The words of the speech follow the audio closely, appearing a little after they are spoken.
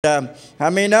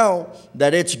How many know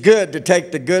that it's good to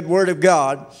take the good Word of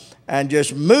God and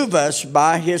just move us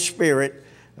by His Spirit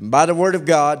and by the Word of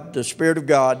God, the Spirit of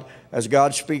God, as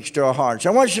God speaks to our hearts.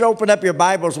 I want you to open up your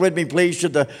Bibles with me, please, to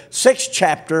the 6th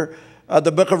chapter of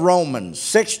the book of Romans.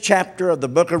 6th chapter of the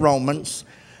book of Romans.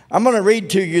 I'm going to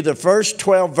read to you the first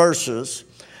 12 verses,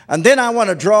 and then I want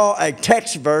to draw a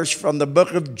text verse from the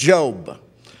book of Job.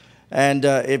 And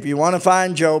if you want to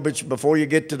find Job, it's before you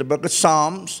get to the book of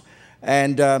Psalms.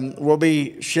 And we'll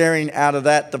be sharing out of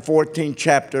that the 14th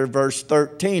chapter, verse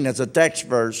 13, as a text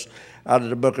verse out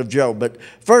of the book of Job. But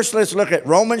first, let's look at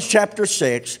Romans chapter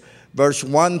 6, verse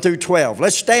 1 through 12.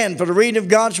 Let's stand for the reading of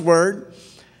God's Word.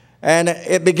 And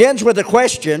it begins with a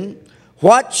question,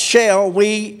 what shall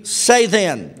we say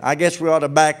then? I guess we ought to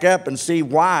back up and see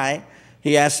why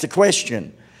he asked the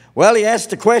question. Well, he asked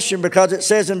the question because it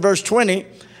says in verse 20,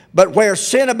 but where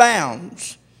sin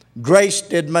abounds, grace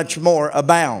did much more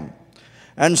abound.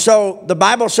 And so the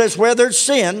Bible says where there's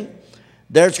sin,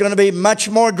 there's going to be much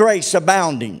more grace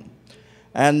abounding.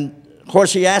 And of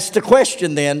course he asked the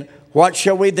question then, what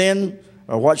shall we then,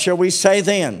 or what shall we say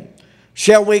then?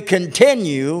 Shall we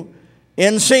continue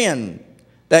in sin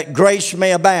that grace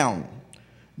may abound?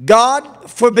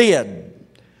 God forbid.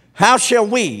 How shall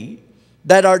we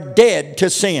that are dead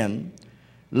to sin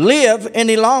live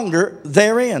any longer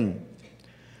therein?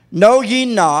 Know ye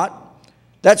not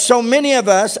that so many of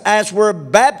us as were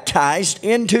baptized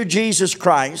into Jesus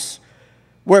Christ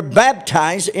were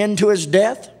baptized into his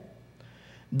death?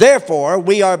 Therefore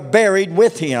we are buried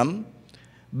with him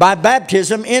by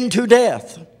baptism into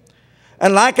death.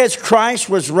 And like as Christ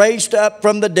was raised up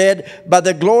from the dead by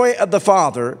the glory of the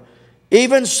Father,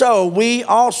 even so we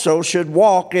also should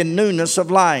walk in newness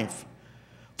of life.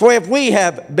 For if we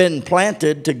have been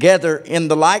planted together in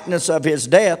the likeness of his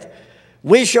death,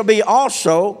 we shall be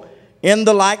also in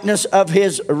the likeness of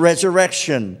his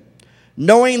resurrection,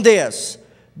 knowing this,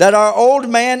 that our old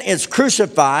man is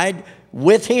crucified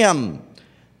with him,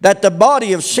 that the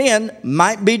body of sin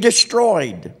might be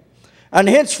destroyed, and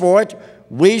henceforth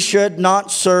we should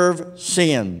not serve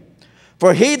sin.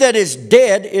 For he that is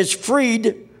dead is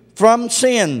freed from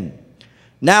sin.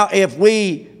 Now if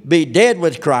we be dead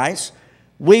with Christ,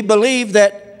 we believe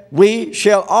that we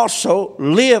shall also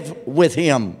live with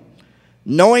him,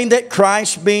 knowing that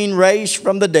Christ, being raised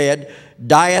from the dead,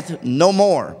 dieth no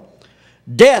more.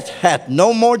 Death hath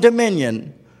no more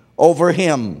dominion over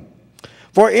him.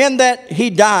 For in that he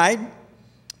died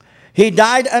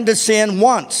unto sin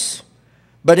once,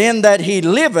 but in that he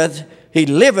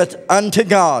liveth unto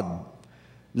God.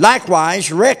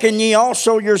 Likewise, reckon ye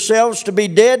also yourselves to be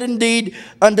dead indeed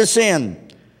unto sin,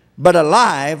 but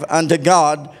alive unto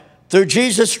God through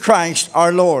Jesus Christ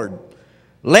our Lord.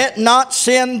 Let not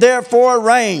sin therefore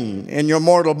reign in your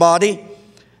mortal body,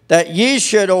 that ye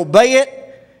should obey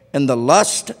it in the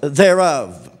lust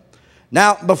thereof.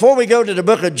 Now, before we go to the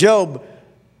book of Job,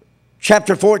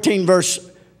 chapter 14, verse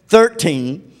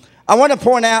 13, I want to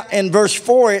point out in verse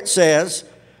 4 it says,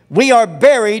 we are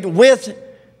buried with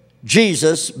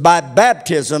Jesus by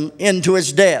baptism into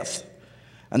his death.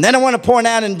 And then I want to point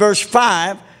out in verse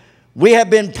 5, we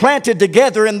have been planted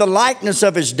together in the likeness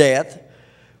of his death.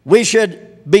 We should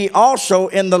be also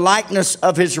in the likeness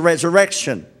of his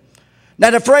resurrection.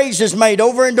 Now the phrase is made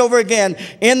over and over again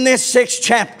in this 6th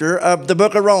chapter of the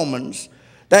book of Romans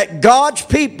that God's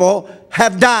people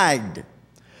have died.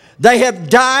 They have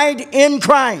died in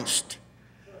Christ,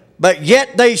 but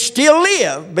yet they still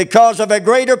live because of a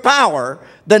greater power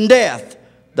than death,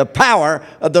 the power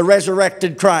of the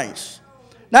resurrected Christ.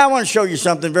 Now I want to show you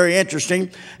something very interesting,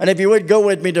 and if you would go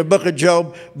with me to the book of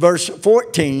Job, verse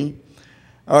 14,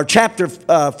 or chapter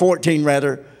 14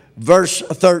 rather, verse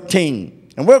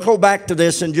 13. And we'll go back to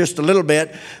this in just a little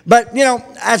bit. But, you know,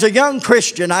 as a young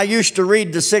Christian, I used to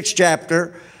read the 6th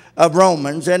chapter of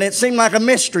Romans, and it seemed like a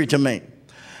mystery to me.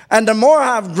 And the more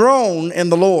I've grown in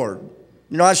the Lord,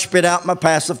 you know, I spit out my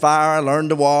pacifier, I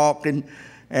learned to walk,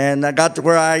 and I got to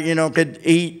where I, you know, could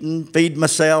eat and feed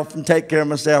myself and take care of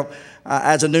myself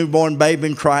as a newborn babe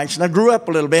in Christ. And I grew up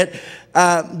a little bit.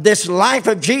 This life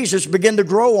of Jesus began to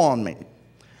grow on me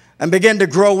and began to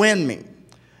grow in me.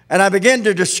 And I began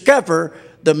to discover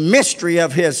the mystery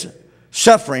of his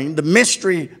suffering, the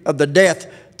mystery of the death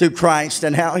through Christ,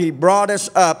 and how he brought us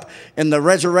up in the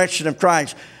resurrection of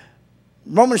Christ.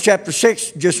 Romans chapter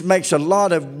 6 just makes a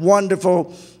lot of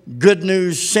wonderful, good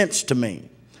news sense to me.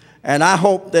 And I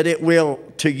hope that it will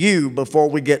to you before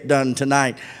we get done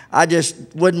tonight. I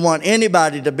just wouldn't want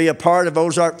anybody to be a part of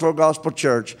Ozark Full Gospel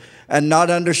Church and not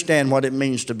understand what it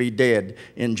means to be dead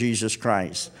in Jesus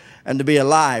Christ and to be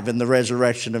alive in the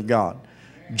resurrection of God.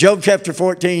 Job chapter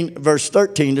 14, verse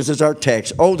 13, this is our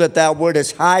text. Oh, that thou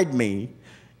wouldest hide me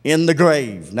in the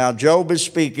grave. Now, Job is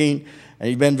speaking, and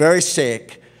he's been very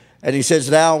sick. And he says,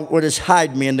 thou wouldest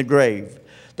hide me in the grave,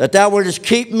 that thou wouldest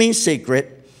keep me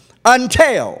secret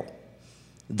until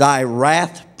thy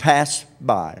wrath pass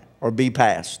by, or be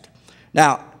past.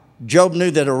 Now, Job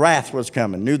knew that a wrath was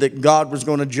coming, knew that God was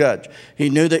going to judge. He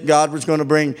knew that God was going to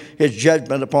bring his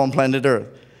judgment upon planet earth.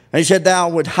 And he said, thou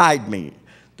would hide me,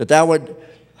 that thou would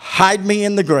hide me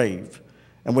in the grave,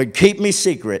 and would keep me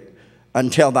secret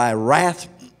until thy wrath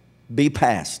be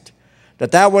past,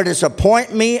 that thou wouldest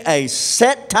appoint me a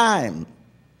set time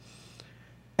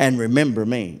and remember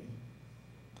me.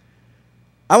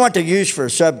 I want to use for a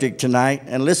subject tonight,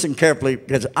 and listen carefully,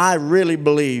 because I really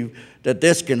believe that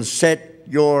this can set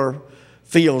your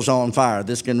feels on fire.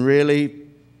 This can really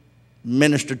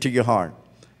minister to your heart.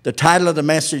 The title of the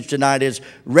message tonight is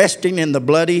Resting in the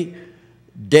Bloody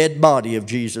Dead Body of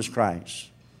Jesus Christ.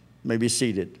 You may be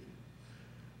seated.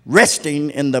 Resting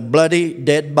in the bloody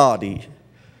dead body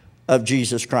of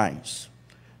Jesus Christ.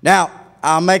 Now,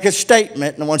 I'll make a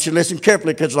statement, and I want you to listen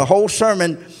carefully, because the whole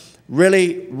sermon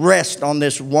really rests on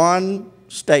this one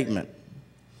statement.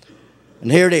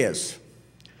 And here it is.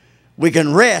 We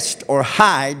can rest or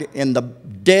hide in the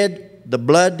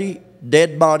bloody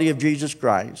dead body of Jesus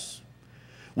Christ.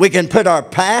 We can put our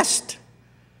past,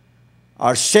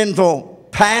 our sinful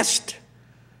past,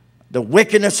 the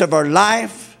wickedness of our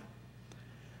life,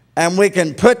 and we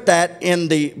can put that in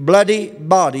the bloody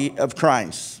body of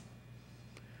Christ.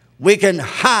 We can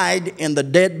hide in the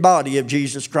dead body of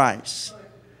Jesus Christ.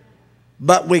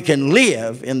 But we can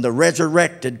live in the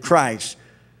resurrected Christ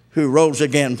who rose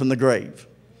again from the grave.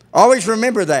 Always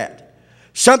remember that.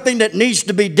 Something that needs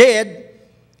to be dead,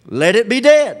 let it be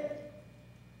dead.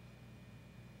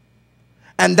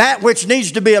 And that which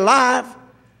needs to be alive,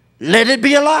 let it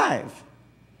be alive.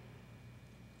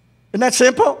 Isn't that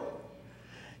simple?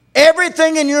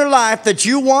 Everything in your life that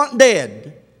you want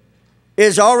dead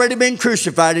is already been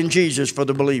crucified in Jesus for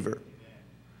the believer.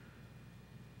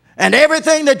 And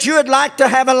everything that you would like to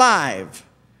have alive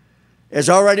is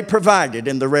already provided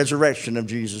in the resurrection of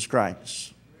Jesus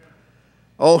Christ.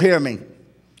 Oh, hear me.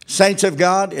 Saints of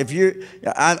God, if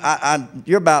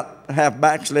you're about half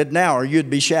backslid now, or you'd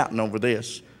be shouting over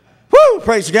this. Woo,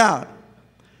 praise God.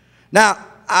 Now,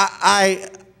 I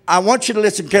want you to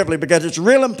listen carefully, because it's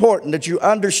real important that you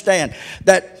understand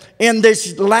that in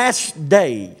this last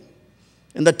day,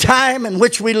 in the time in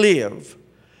which we live,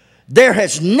 there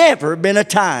has never been a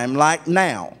time like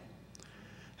now.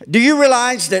 Do you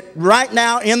realize that right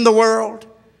now in the world,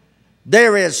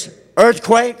 there is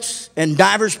earthquakes in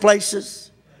divers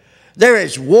places? There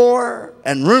is war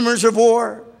and rumors of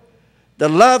war. The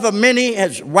love of many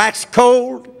has waxed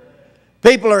cold.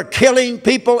 People are killing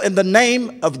people in the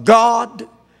name of God.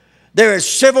 There is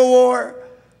civil war,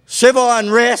 civil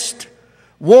unrest,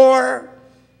 war.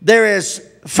 There is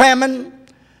famine.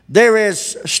 There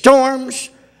is storms.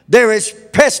 There is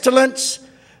pestilence.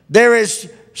 There is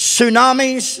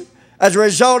tsunamis as a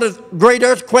result of great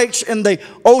earthquakes in the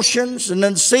oceans and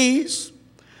in the seas.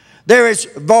 There is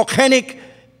volcanic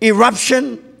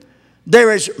eruption.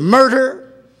 There is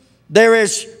murder. There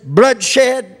is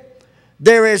bloodshed.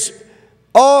 There is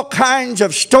all kinds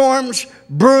of storms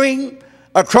brewing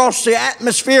across the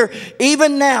atmosphere,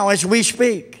 even now as we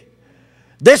speak.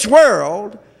 This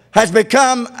world has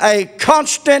become a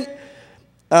constant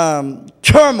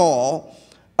turmoil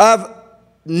of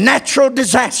natural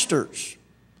disasters.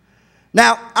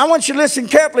 Now, I want you to listen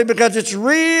carefully, because it's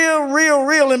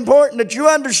real important that you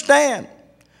understand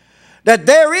that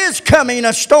there is coming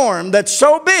a storm that's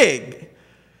so big.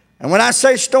 And when I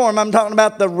say storm, I'm talking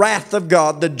about the wrath of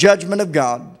God, the judgment of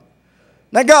God.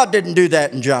 Now, God didn't do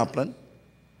that in Joplin.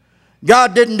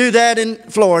 God didn't do that in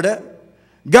Florida.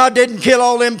 God didn't kill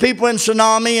all them people in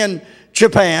tsunami in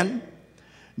Japan.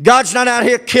 God's not out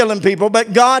here killing people,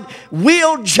 but God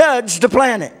will judge the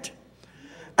planet.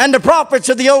 And the prophets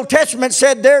of the Old Testament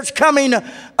said there's coming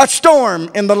a storm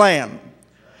in the land.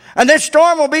 And this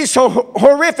storm will be so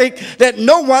horrific that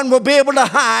no one will be able to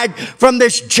hide from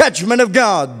this judgment of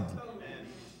God.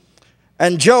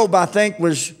 And Job, I think,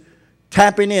 was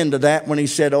tapping into that when he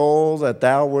said, oh, that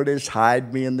thou wouldest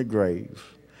hide me in the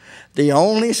grave. The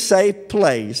only safe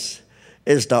place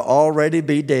is to already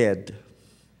be dead.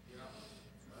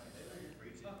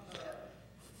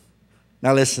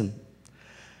 Now listen,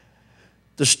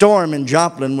 the storm in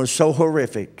Joplin was so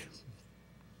horrific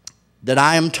that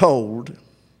I am told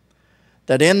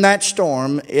that in that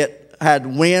storm it had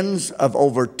winds of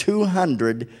over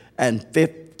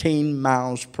 215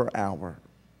 miles per hour.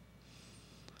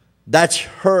 That's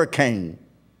hurricane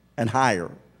and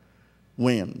higher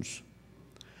winds.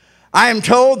 I am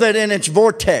told that in its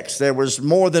vortex there was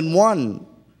more than one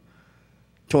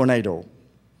tornado.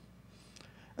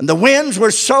 And the winds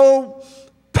were so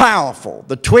powerful,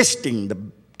 the twisting, the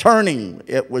turning,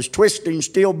 it was twisting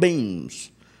steel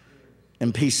beams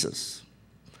in pieces.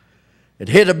 It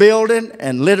hit a building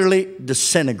and literally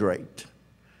disintegrated.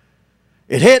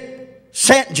 It hit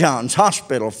St. John's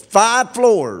Hospital, 5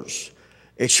 floors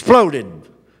exploded,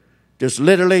 just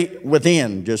literally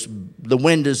within, just the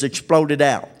windows exploded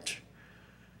out.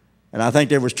 And I think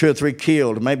there was 2 or 3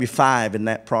 killed, maybe 5 in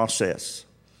that process.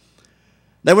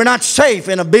 They were not safe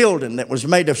in a building that was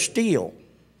made of steel.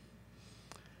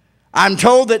 I'm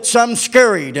told that some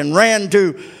scurried and ran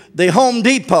to the Home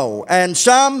Depot, and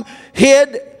some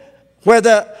hid where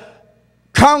the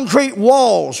concrete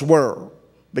walls were.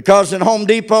 Because in Home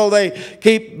Depot they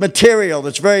keep material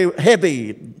that's very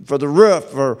heavy for the roof,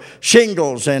 for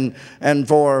shingles, and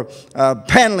for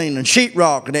paneling and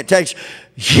sheetrock. And it takes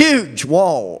huge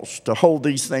walls to hold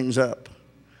these things up.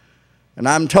 And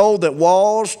I'm told that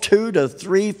walls 2 to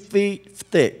 3 feet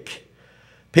thick,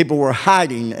 people were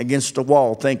hiding against the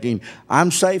wall thinking,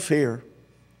 I'm safe here.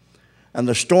 And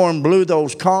the storm blew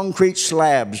those concrete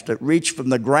slabs that reached from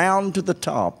the ground to the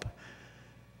top,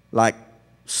 like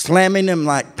slamming them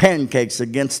like pancakes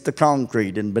against the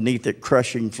concrete, and beneath it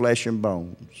crushing flesh and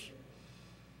bones.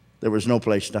 There was no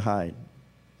place to hide.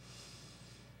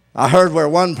 I heard where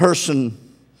one person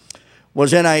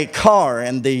was in a car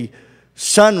and the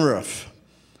sunroof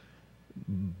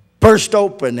burst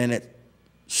open and it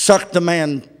sucked the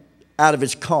man out of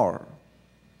his car.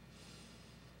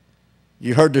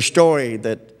 You heard the story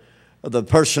that of the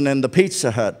person in the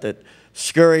Pizza Hut that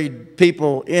scurried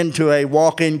people into a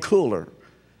walk-in cooler.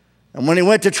 And when he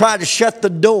went to try to shut the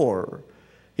door,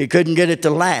 he couldn't get it to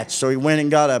latch, so he went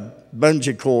and got a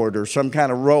bungee cord or some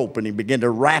kind of rope, and he began to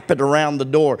wrap it around the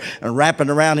door and wrap it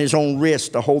around his own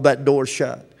wrist to hold that door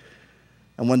shut.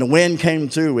 And when the wind came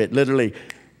through, it literally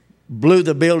blew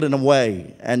the building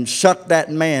away and sucked that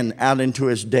man out into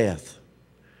his death.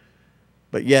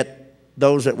 But yet,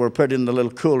 those that were put in the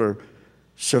little cooler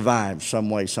survived some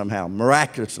way, somehow.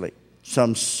 Miraculously,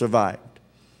 some survived.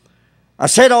 I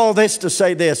said all this to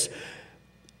say this.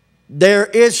 There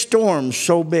is storms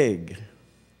so big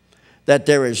that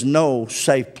there is no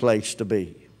safe place to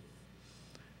be.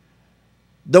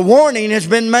 The warning has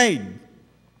been made.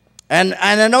 And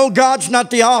I know God's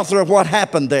not the author of what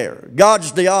happened there.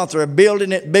 God's the author of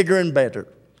building it bigger and better,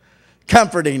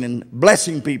 comforting and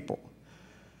blessing people.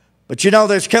 But you know,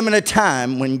 there's coming a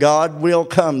time when God will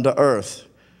come to earth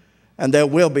and there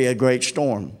will be a great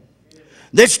storm.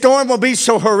 This storm will be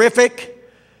so horrific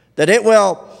that it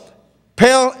will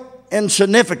pale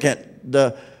insignificant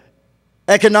the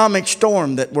economic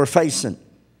storm that we're facing.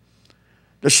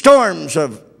 The storms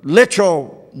of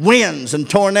literal winds and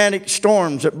tornadic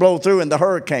storms that blow through, and the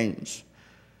hurricanes.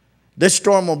 This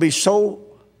storm will be so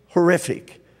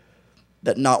horrific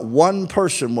that not one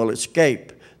person will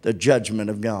escape the judgment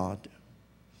of God.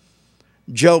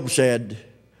 Job said,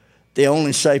 the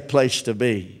only safe place to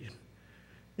be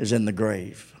is in the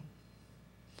grave.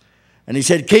 And he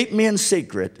said, keep me in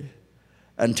secret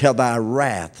until thy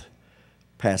wrath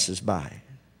passes by.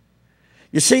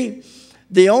 You see,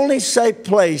 the only safe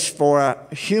place for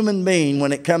a human being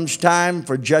when it comes time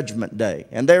for judgment day,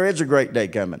 and there is a great day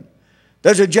coming.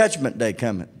 There's a judgment day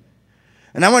coming.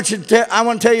 And I want to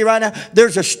tell you right now,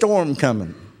 there's a storm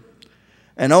coming.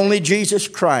 And only Jesus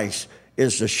Christ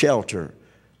is the shelter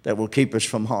that will keep us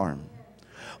from harm.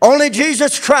 Only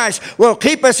Jesus Christ will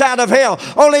keep us out of hell.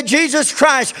 Only Jesus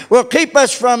Christ will keep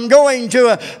us from going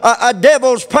to a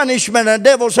devil's punishment, a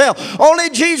devil's hell.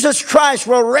 Only Jesus Christ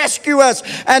will rescue us.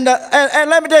 And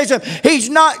let me tell you something. He's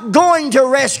not going to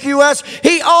rescue us.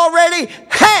 He already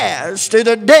has through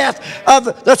the death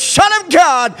of the Son of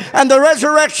God and the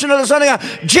resurrection of the Son of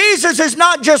God. Jesus is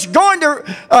not just going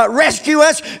to rescue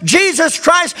us. Jesus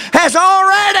Christ has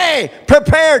already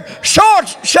prepared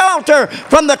shelter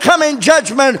from the coming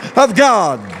judgment of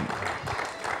God.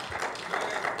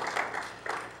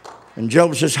 And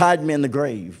Job says, hide me in the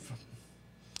grave.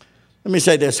 Let me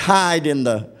say this, hide in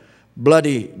the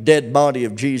bloody dead body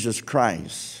of Jesus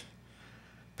Christ.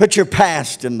 Put your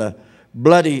past in the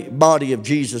bloody body of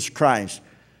Jesus Christ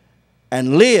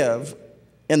and live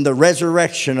in the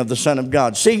resurrection of the Son of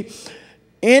God. See,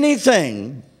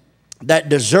 anything that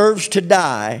deserves to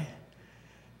die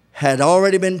had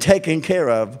already been taken care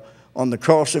of on the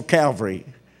cross of Calvary,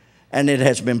 and it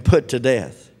has been put to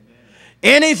death.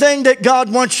 Anything that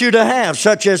God wants you to have,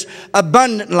 such as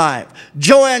abundant life,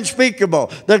 joy unspeakable,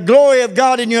 the glory of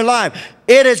God in your life,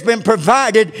 it has been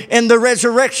provided in the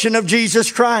resurrection of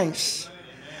Jesus Christ.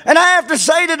 And I have to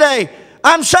say today,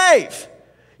 I'm safe.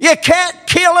 You can't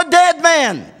kill a dead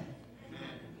man.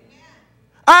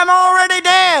 I'm already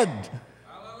dead.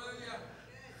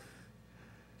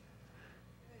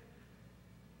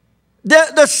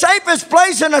 The safest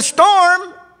place in a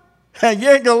storm, and you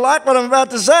ain't going to like what I'm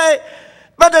about to say,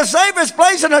 but the safest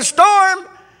place in a storm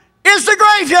is the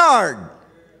graveyard.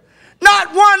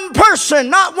 Not one person,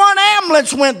 not one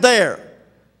ambulance went there.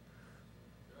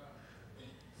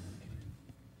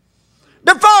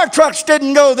 The fire trucks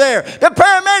didn't go there. The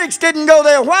paramedics didn't go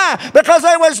there. Why? Because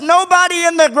there was nobody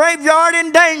in the graveyard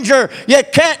in danger. You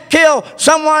can't kill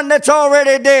someone that's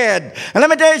already dead. And let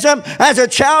me tell you something. As a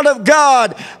child of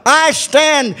God, I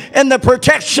stand in the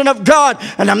protection of God.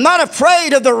 And I'm not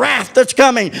afraid of the wrath that's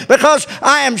coming, because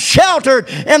I am sheltered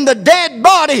in the dead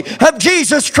body of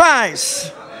Jesus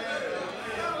Christ.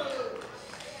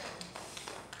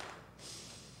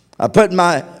 I put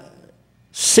my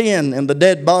sin in the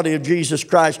dead body of Jesus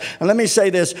Christ. And let me say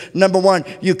this. Number one,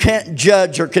 you can't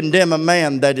judge or condemn a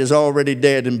man that is already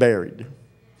dead and buried.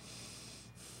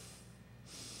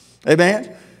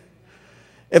 Amen?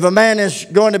 If a man is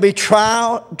going to be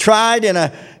tried in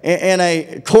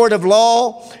a court of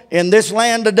law in this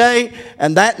land today,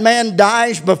 and that man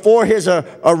dies before his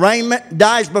arraignment,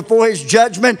 dies before his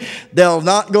judgment, they'll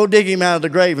not go dig him out of the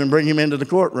grave and bring him into the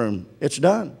courtroom. It's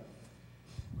done.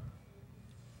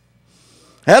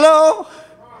 Hello?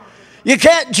 You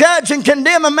can't judge and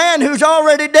condemn a man who's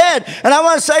already dead. And I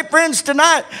want to say, friends,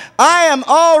 tonight, I am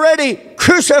already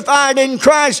crucified in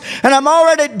Christ, and I'm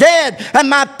already dead, and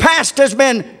my past has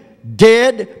been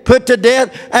dead, put to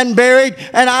death, and buried,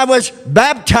 and I was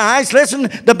baptized. Listen,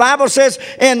 the Bible says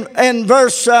in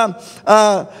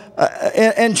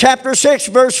chapter 6,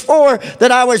 verse 4, that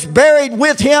I was buried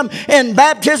with him in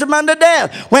baptism unto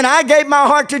death. When I gave my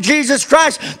heart to Jesus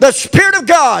Christ, the Spirit of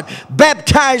God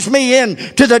baptized me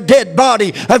into the dead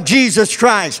body of Jesus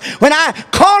Christ. When I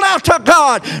called out to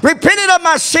God, repented of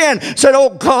my sin, said, oh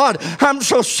God, I'm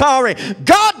so sorry.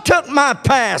 God took my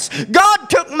past. God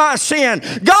took my sin.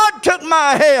 God took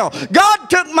my hell. God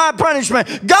took my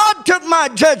punishment. God took my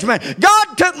judgment.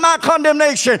 God took my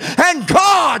condemnation. And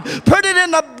God put it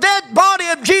in the dead body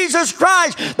of Jesus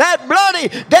Christ, that bloody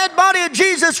dead body of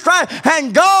Jesus Christ,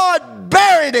 and God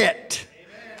buried it.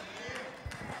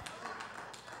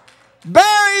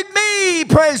 Buried me,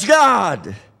 praise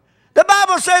God. The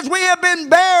Bible says we have been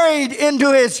buried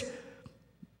into his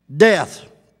death.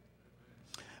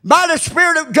 By the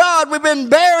Spirit of God, we've been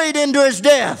buried into his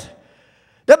death.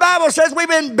 The Bible says we've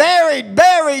been buried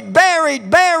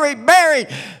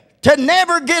to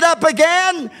never get up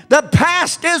again. The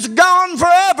past is gone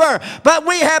forever, but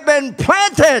we have been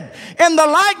planted in the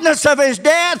likeness of his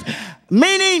death,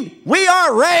 meaning we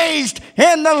are raised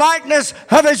in the likeness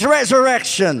of his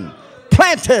resurrection.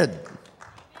 Planted.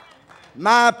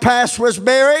 My past was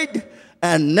buried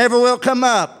and never will come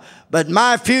up, but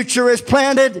my future is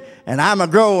planted, and I'm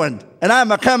a-growing, and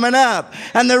I'm a-coming up,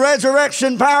 and the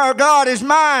resurrection power of God is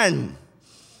mine.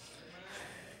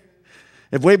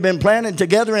 If we've been planted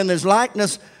together in his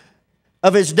likeness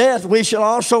of his death, we shall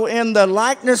also in the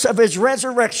likeness of his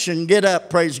resurrection get up,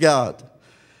 praise God.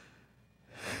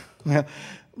 Well,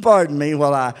 pardon me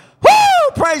while I,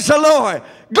 praise the Lord.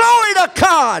 Glory to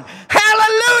God.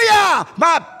 Hallelujah.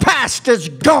 My past is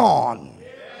gone.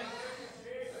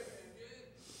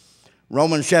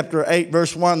 Romans chapter 8,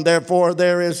 verse 1, therefore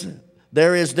there is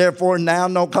therefore now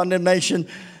no condemnation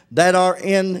that are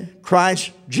in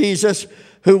Christ Jesus,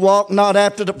 who walk not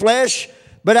after the flesh,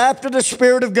 but after the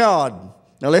Spirit of God.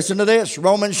 Now listen to this.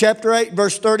 Romans chapter 8,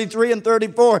 verse 33 and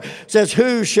 34 says,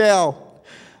 Who shall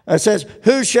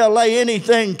lay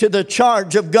anything to the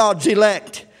charge of God's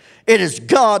elect? It is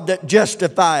God that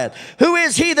justifieth. Who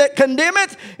is he that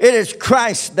condemneth? It is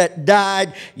Christ that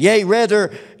died, yea,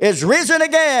 rather is risen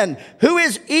again, who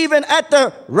is even at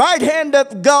the right hand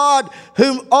of God,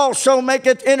 whom also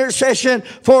maketh intercession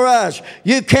for us.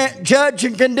 You can't judge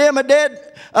and condemn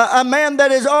a man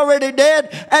that is already dead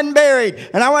and buried.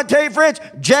 And I want to tell you, friends,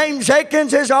 James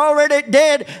Eakins is already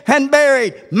dead and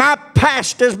buried. My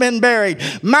past has been buried.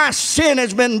 My sin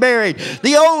has been buried.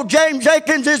 The old James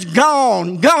Eakins is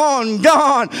gone.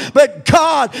 But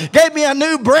God gave me a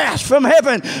new breath from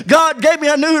heaven. God gave me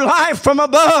a new life from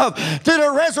above through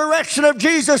the resurrection of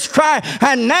Jesus Christ.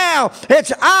 And now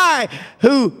it's I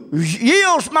who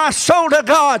yields my soul to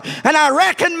God, and I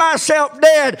reckon myself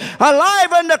dead,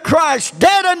 alive unto Christ,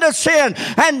 dead unto sin,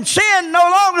 and sin no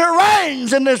longer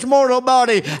reigns in this mortal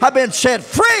body. I've been set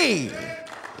free.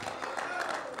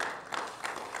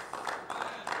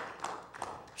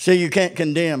 See, you can't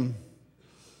condemn.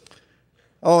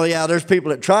 Oh yeah, there's people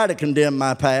that try to condemn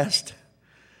my past.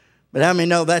 But how many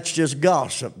know that's just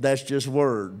gossip? That's just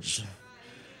words.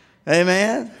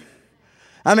 Amen?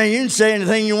 I mean, you can say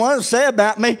anything you want to say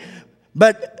about me,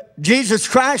 but Jesus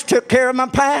Christ took care of my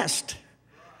past.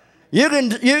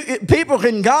 People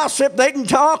can gossip, they can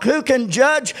talk. Who can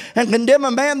judge and condemn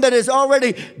a man that is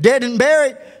already dead and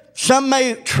buried? Some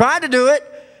may try to do it,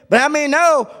 but how many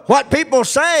know what people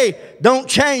say don't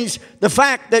change the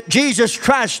fact that Jesus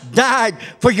Christ died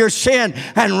for your sin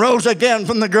and rose again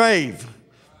from the grave?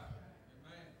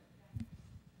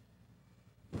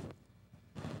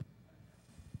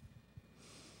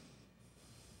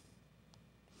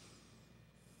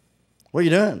 What are you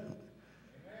doing?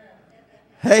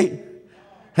 Hey,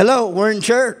 hello, we're in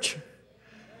church.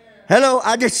 Hello,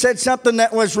 I just said something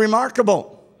that was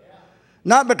remarkable.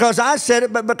 Not because I said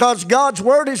it, but because God's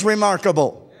word is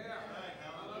remarkable.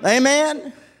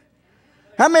 Amen?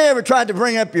 How many ever tried to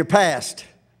bring up your past?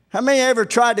 How many ever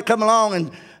tried to come along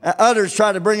and others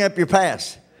try to bring up your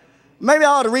past? Maybe I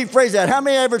ought to rephrase that. How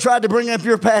many ever tried to bring up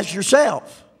your past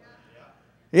yourself?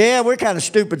 Yeah, we're kind of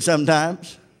stupid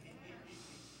sometimes.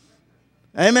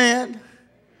 Amen?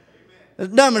 The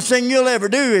dumbest thing you'll ever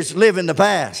do is live in the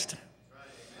past.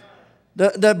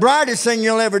 The brightest thing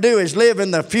you'll ever do is live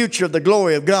in the future of the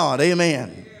glory of God.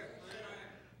 Amen.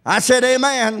 I said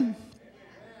amen.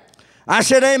 I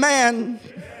said amen.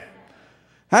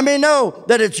 How many know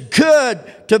that it's good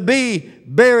to be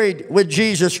buried with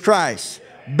Jesus Christ?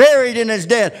 Buried in his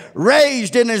death,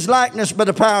 raised in his likeness by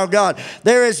the power of God.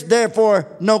 There is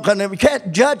therefore no condemnation. You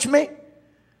can't judge me.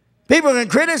 People can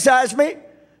criticize me,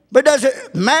 but does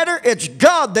it matter? It's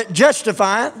God that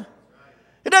justifieth.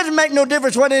 It doesn't make no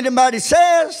difference what anybody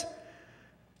says.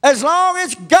 As long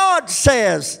as God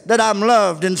says that I'm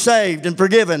loved and saved and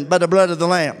forgiven by the blood of the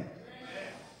Lamb.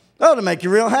 That ought to make you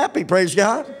real happy, praise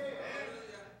God.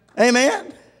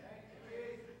 Amen.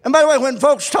 And by the way, when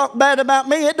folks talk bad about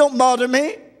me, it don't bother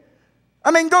me.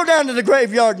 I mean, go down to the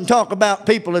graveyard and talk about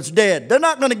people that's dead. They're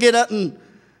not going to get up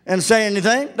and say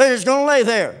anything. They're just going to lay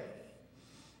there.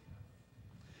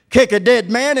 Kick a dead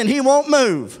man and he won't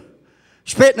move.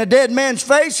 Spit in a dead man's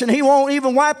face and he won't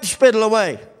even wipe the spittle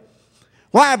away.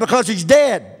 Why? Because he's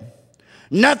dead.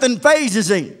 Nothing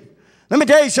phases him. Let me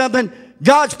tell you something.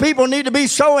 God's people need to be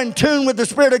so in tune with the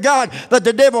Spirit of God that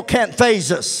the devil can't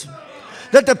faze us.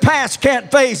 That the past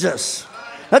can't faze us.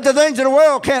 That the things of the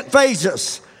world can't faze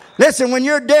us. Listen, when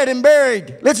you're dead and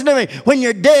buried, listen to me. When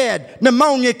you're dead,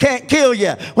 pneumonia can't kill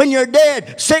you. When you're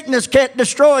dead, sickness can't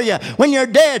destroy you. When you're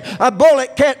dead, a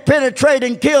bullet can't penetrate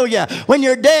and kill you. When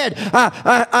you're dead,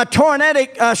 a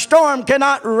tornadic storm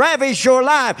cannot ravish your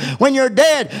life. When you're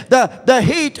dead, the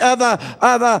heat of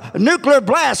a nuclear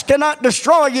blast cannot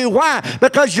destroy you. Why?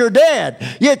 Because you're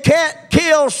dead. You can't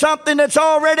kill something that's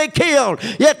already killed.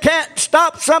 You can't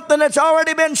stop something that's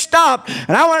already been stopped.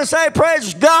 And I want to say,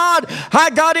 praise God,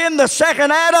 I got in the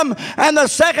second Adam, and the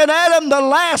second Adam, the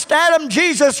last Adam,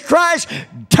 Jesus Christ,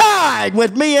 died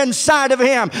with me inside of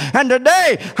him. And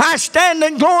today I stand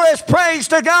in glorious praise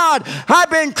to God. I've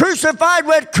been crucified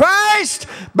with Christ,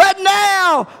 but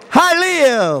now I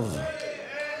live.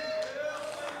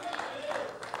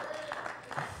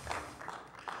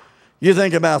 You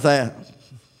think about that.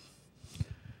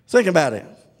 Think about it.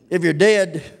 If you're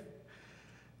dead,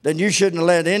 then you shouldn't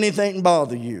let anything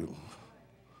bother you.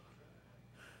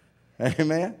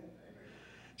 Amen?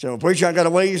 So, preacher, I got a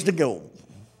ways to go.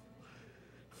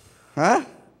 Huh?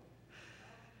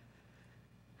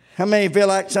 How many feel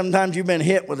like sometimes you've been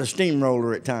hit with a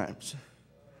steamroller at times?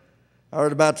 I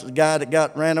heard about the guy that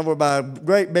got ran over by a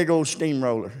great big old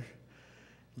steamroller.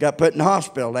 Got put in the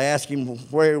hospital. They asked him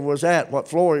where he was at, what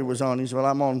floor he was on. He said, well,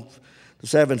 I'm on the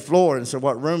 7th floor. And said,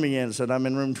 what room are you in? He said, I'm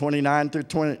in room 29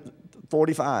 through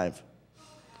 45.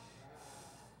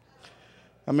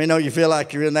 I mean, you feel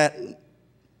like you're in that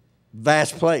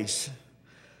vast place.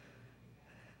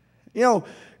 You know,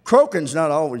 croaking's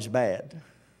not always bad. You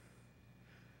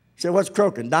say, what's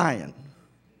croaking? Dying.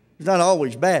 It's not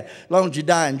always bad, as long as you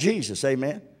die in Jesus,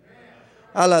 amen?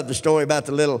 I love the story about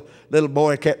the little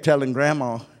boy kept telling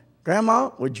Grandma, Grandma,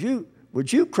 would you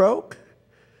croak?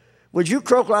 Would you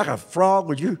croak like a frog?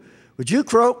 Would you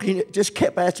croak? He just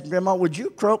kept asking Grandma, would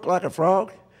you croak like a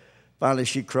frog? Finally,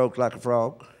 she croaked like a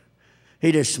frog.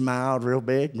 He just smiled real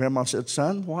big. Grandma said,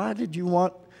 son, why did you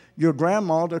want your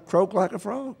grandma to croak like a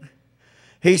frog?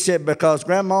 He said, because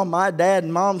Grandma, my dad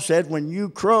and Mom said, when you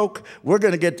croak, we're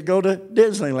going to get to go to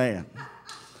Disneyland.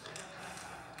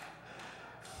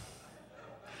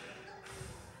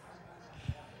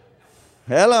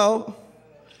 Hello.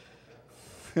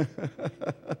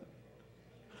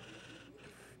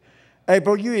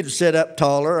 April, you either sit up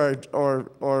taller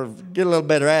or get a little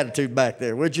better attitude back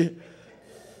there, would you?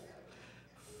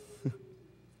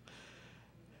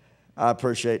 I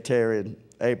appreciate Terry and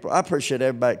April. I appreciate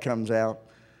everybody that comes out.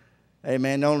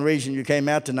 Amen. The only reason you came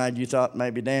out tonight, you thought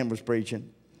maybe Dan was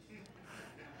preaching.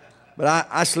 But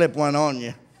I slip one on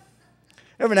you.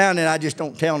 Every now and then I just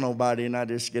don't tell nobody and I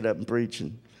just get up and preach.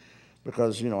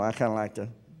 Because, I kind of like to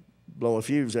blow a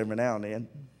fuse every now and then.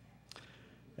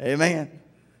 Amen.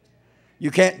 You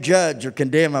can't judge or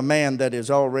condemn a man that is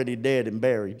already dead and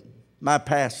buried. My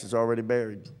past is already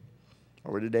buried,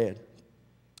 already dead.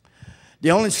 The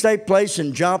only safe place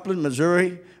in Joplin,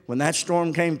 Missouri, when that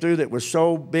storm came through that was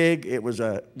so big, it was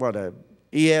a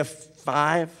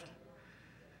EF5.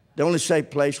 The only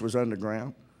safe place was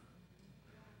underground.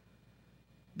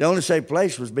 The only safe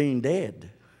place was being dead.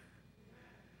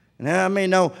 And how many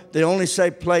know the only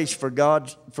safe place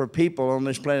for people on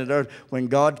this planet Earth when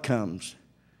God comes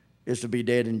is to be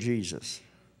dead in Jesus.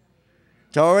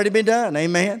 It's already been done.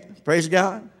 Amen. Praise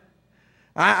God.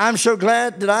 I'm so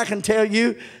glad that I can tell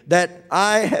you that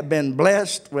I have been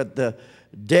blessed with the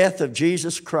death of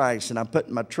Jesus Christ, and I'm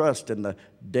putting my trust in the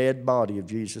dead body of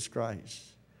Jesus Christ.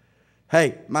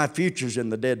 Hey, my future's in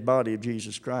the dead body of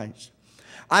Jesus Christ.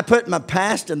 I put my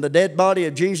past in the dead body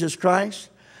of Jesus Christ.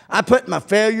 I put my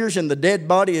failures in the dead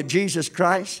body of Jesus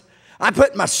Christ. I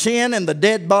put my sin in the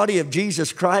dead body of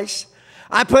Jesus Christ.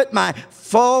 I put my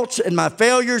faults and my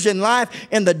failures in life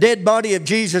in the dead body of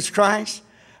Jesus Christ.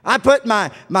 I put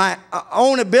my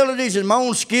own abilities and my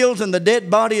own skills in the dead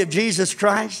body of Jesus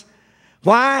Christ.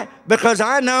 Why? Because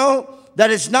I know that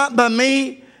it's not by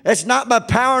me, it's not by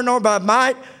power nor by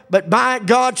might, but by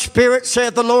God's Spirit,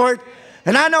 saith the Lord.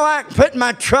 And I know I can put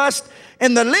my trust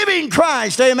in the living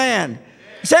Christ. Amen.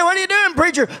 You say, what are you doing,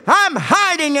 preacher? I'm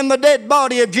hiding in the dead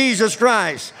body of Jesus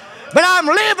Christ. But I'm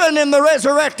living in the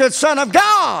resurrected Son of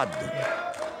God.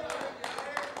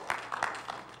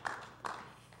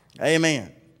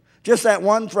 Amen. Just that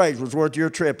one phrase was worth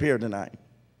your trip here tonight.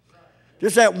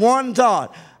 Just that one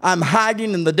thought. I'm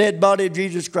hiding in the dead body of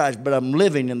Jesus Christ, but I'm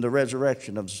living in the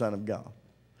resurrection of the Son of God.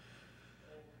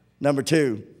 Number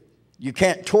two, you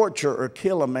can't torture or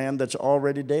kill a man that's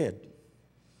already dead.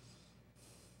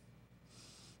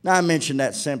 Now, I mention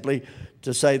that simply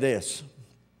to say this.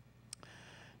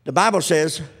 The Bible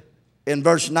says in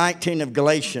verse 19 of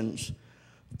Galatians,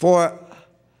 for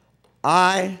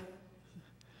I,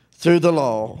 through the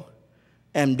law,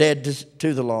 am dead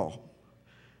to the law.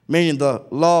 Meaning the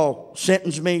law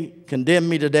sentenced me, condemned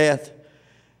me to death,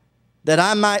 that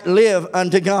I might live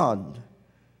unto God.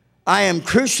 I am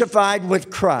crucified with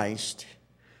Christ.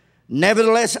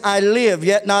 Nevertheless, I live,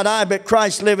 yet not I, but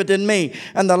Christ liveth in me.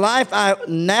 And the life I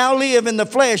now live in the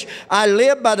flesh, I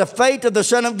live by the faith of the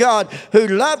Son of God, who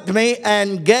loved me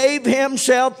and gave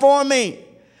himself for me.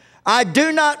 I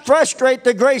do not frustrate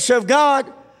the grace of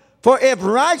God, for if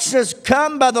righteousness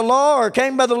come by the law or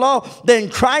came by the law, then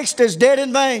Christ is dead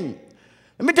in vain.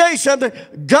 Let me tell you something.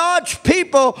 God's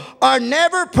people are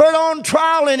never put on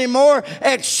trial anymore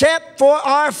except for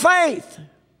our faith.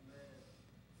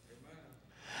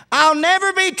 I'll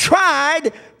never be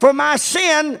tried for my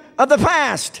sin of the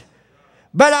past,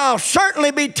 but I'll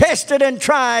certainly be tested and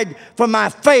tried for my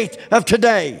faith of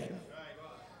today.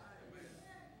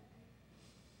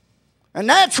 And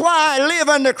that's why I live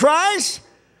under Christ.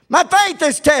 My faith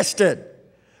is tested.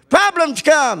 Problems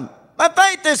come. My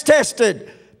faith is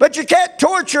tested. But you can't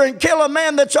torture and kill a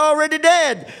man that's already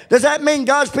dead. Does that mean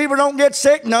God's people don't get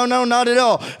sick? No, not at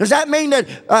all. Does that mean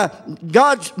that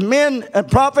God's men and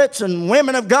prophets and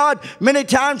women of God many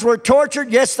times were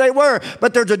tortured? Yes, they were.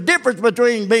 But there's a difference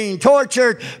between being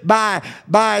tortured by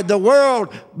the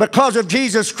world because of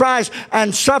Jesus Christ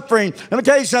and suffering. Let me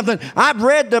tell you something. I've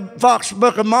read the Fox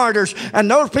Book of Martyrs,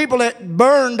 and those people that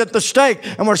burned at the stake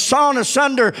and were sawn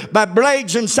asunder by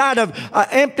blades inside of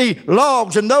empty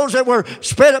logs, and those that were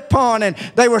spit upon, and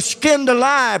they were skinned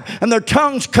alive, and their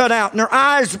tongues cut out, and their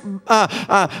eyes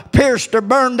pierced or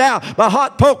burned out by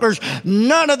hot pokers.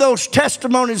 None of those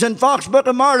testimonies in Fox Book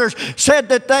of Martyrs said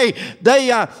that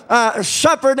they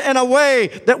suffered in a way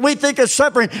that we think of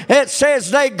suffering. It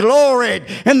says they gloried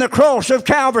in the cross of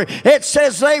Calvary. It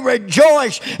says they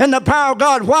rejoiced in the power of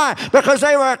God. Why? Because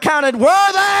they were accounted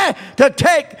worthy to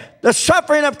take the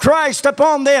suffering of Christ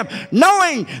upon them,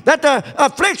 knowing that the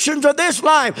afflictions of this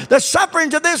life, the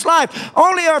sufferings of this life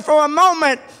only are for a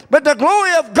moment, but the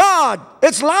glory of God,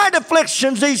 it's light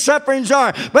afflictions these sufferings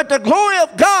are, but the glory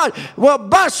of God will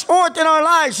burst forth in our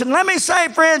lives. And let me say,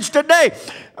 friends, today,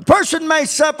 a person may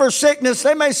suffer sickness,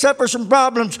 they may suffer some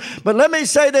problems, but let me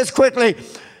say this quickly.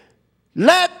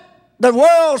 Let the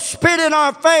world spit in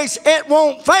our face. It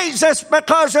won't faze us,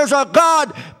 because there's a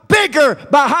God bigger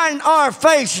behind our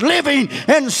face, living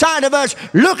inside of us,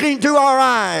 looking through our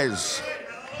eyes.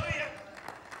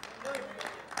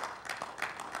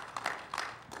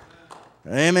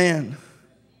 Amen.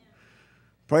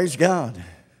 Praise God.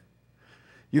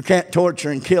 You can't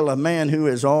torture and kill a man who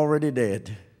is already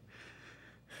dead.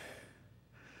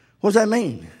 What does that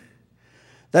mean?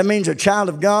 That means a child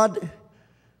of God,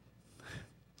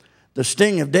 the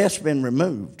sting of death's been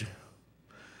removed.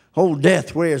 Oh,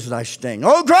 death, where is thy sting?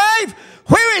 Oh, grave,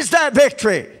 where is thy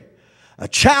victory? A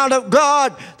child of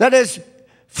God that is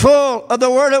full of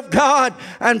the Word of God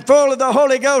and full of the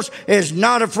Holy Ghost is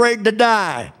not afraid to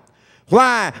die.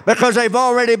 Why? Because they've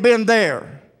already been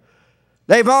there.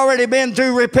 They've already been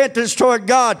through repentance toward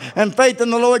God and faith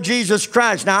in the Lord Jesus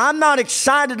Christ. Now, I'm not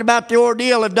excited about the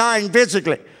ordeal of dying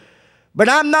physically, but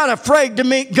I'm not afraid to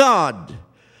meet God,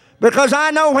 because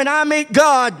I know when I meet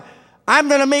God, I'm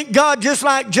going to meet God just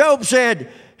like Job said.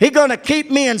 He's going to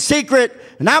keep me in secret,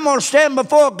 and I'm going to stand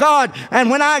before God. And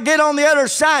when I get on the other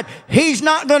side, He's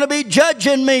not going to be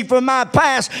judging me for my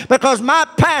past, because my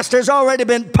past has already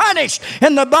been punished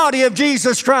in the body of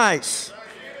Jesus Christ.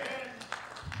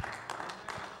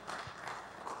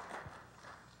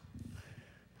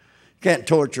 Can't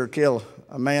torture or kill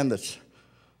a man that's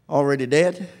already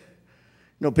dead. You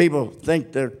know, people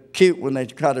think they're cute when they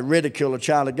try to ridicule a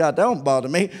child of God. That don't bother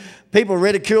me. People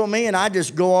ridicule me, and I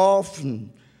just go off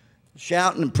and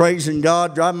shouting and praising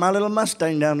God, driving my little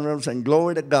Mustang down the road saying,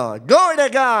 glory to God. Glory to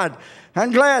God. I'm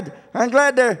glad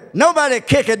nobody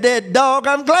kick a dead dog.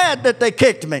 I'm glad that they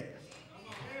kicked me.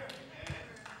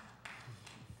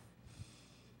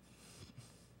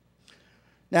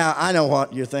 Now, I know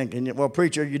what you're thinking. Well,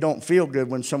 preacher, you don't feel good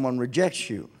when someone rejects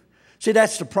you. See,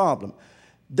 that's the problem.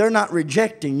 They're not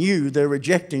rejecting you. They're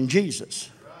rejecting Jesus.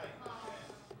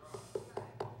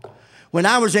 When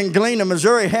I was in Galena,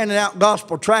 Missouri, handing out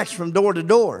gospel tracts from door to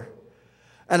door,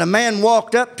 and a man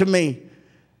walked up to me,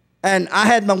 and I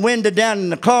had my window down in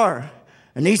the car,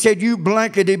 and he said, you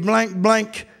blankety blank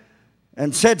blank,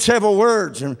 and said several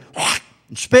words, and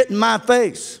spit in my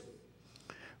face.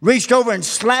 Reached over and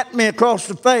slapped me across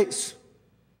the face.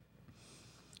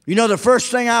 You know, the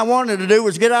first thing I wanted to do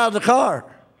was get out of the car.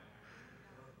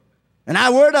 And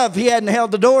I would have if he hadn't held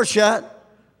the door shut.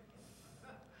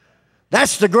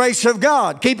 That's the grace of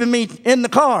God, keeping me in the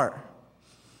car.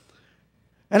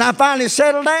 And I finally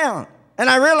settled down.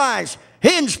 And I realized he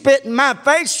didn't spit in my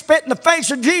face, spit in the face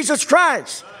of Jesus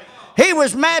Christ. He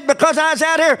was mad because I was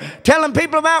out here telling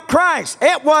people about Christ.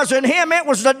 It wasn't him, it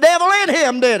was the devil in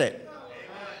him did it.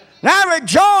 And I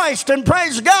rejoiced and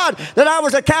praised God that I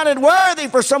was accounted worthy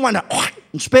for someone to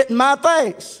spit in my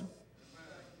face.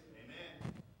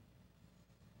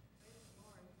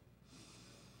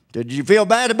 Did you feel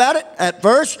bad about it at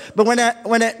first? But when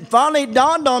it finally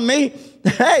dawned on me,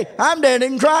 hey, I'm dead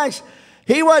in Christ.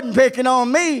 He wasn't picking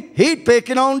on me. He's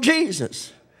picking on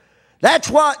Jesus. That's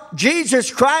what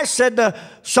Jesus Christ said to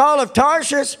Saul of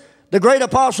Tarsus, the great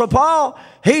apostle Paul.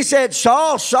 He said,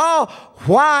 Saul, Saul,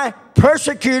 why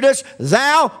persecutest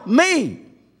thou me?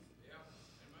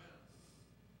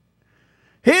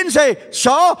 He didn't say,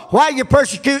 Saul, why are you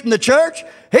persecuting the church?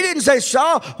 He didn't say,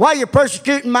 Saul, why are you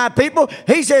persecuting my people?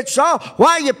 He said, Saul,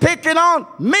 why are you picking on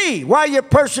me? Why are you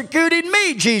persecuting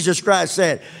me? Jesus Christ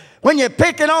said. When you're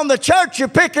picking on the church, you're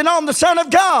picking on the Son of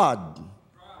God.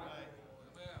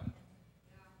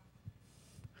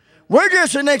 We're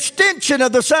just an extension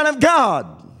of the Son of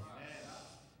God.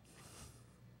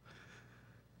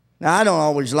 Now, I don't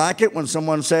always like it when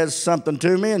someone says something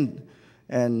to me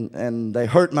and they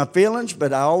hurt my feelings,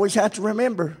 but I always have to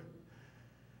remember,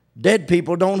 dead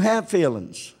people don't have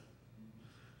feelings.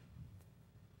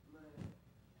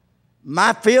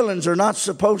 My feelings are not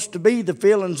supposed to be the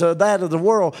feelings of that of the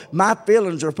world. My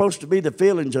feelings are supposed to be the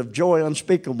feelings of joy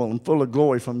unspeakable and full of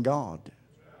glory from God.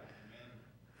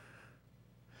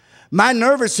 My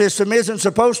nervous system isn't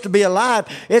supposed to be alive.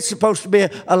 It's supposed to be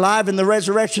alive in the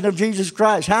resurrection of Jesus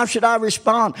Christ. How should I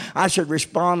respond? I should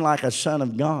respond like a son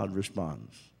of God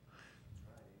responds.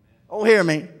 Oh, hear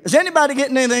me. Is anybody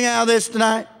getting anything out of this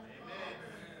tonight?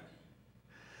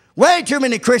 Way too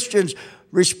many Christians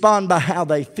respond by how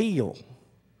they feel.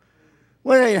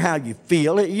 Well, it ain't how you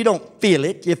feel. You don't feel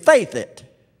it. You faith it.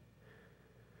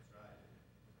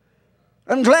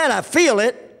 I'm glad I feel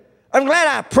it. I'm glad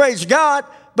I praise God.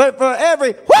 But for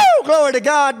every, whoo, glory to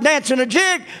God, dancing a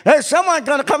jig, there's someone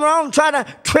going to come along and try to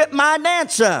trip my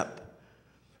dance up.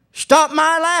 Stop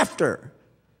my laughter.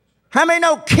 How many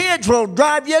know kids will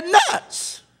drive you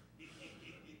nuts?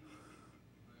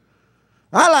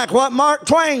 I like what Mark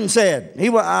Twain said.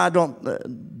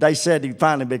 They said he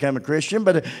finally became a Christian,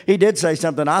 but he did say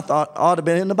something I thought ought to have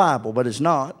been in the Bible, but it's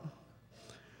not.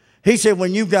 He said,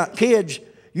 when you've got kids,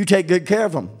 you take good care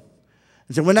of them.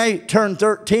 He said, when they turn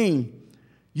 13,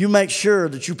 you make sure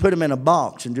that you put them in a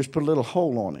box and just put a little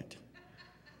hole on it.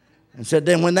 And said,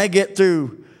 then when they get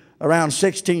through around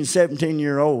 16,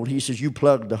 17-year-old, he says, you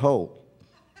plugged the hole.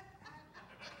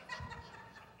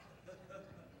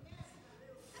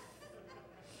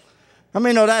 I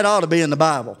mean, no, that ought to be in the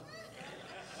Bible.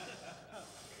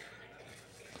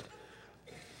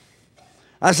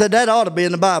 I said, that ought to be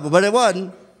in the Bible, but it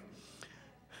wasn't.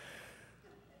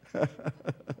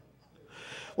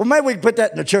 Well, maybe we can put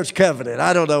that in the church covenant.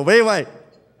 I don't know. But anyway.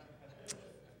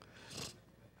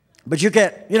 But you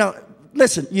can't,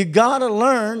 listen, you got to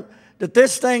learn that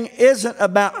this thing isn't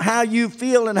about how you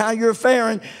feel and how you're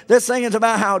faring. This thing is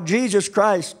about how Jesus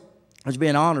Christ is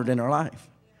being honored in our life.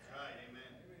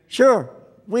 Sure,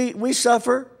 we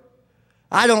suffer.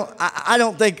 I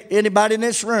don't think anybody in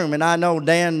this room, and I know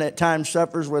Dan at times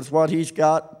suffers with what he's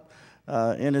got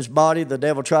in his body. The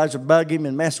devil tries to bug him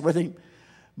and mess with him.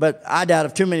 But I doubt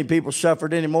if too many people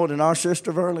suffered any more than our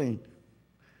sister Verlene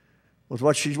with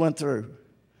what she went through.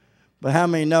 But how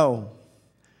many know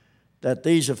that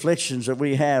these afflictions that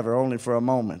we have are only for a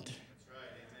moment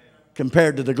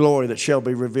compared to the glory that shall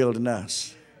be revealed in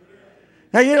us?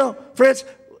 Now, friends,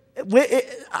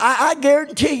 I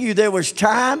guarantee you there was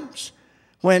times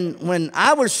when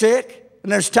I was sick,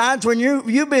 and there's times when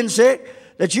you've been sick,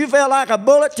 that you felt like a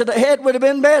bullet to the head would have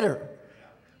been better.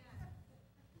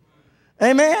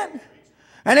 Amen?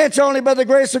 And it's only by the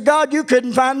grace of God you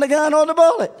couldn't find the gun or the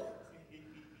bullet.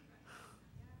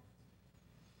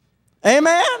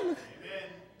 Amen? Amen.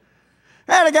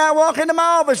 I had a guy walk into my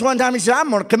office one time. He said, I'm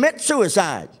going to commit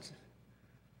suicide.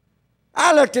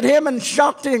 I looked at him and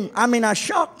shocked him. I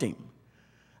shocked him.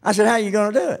 I said, how are you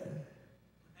going to do it?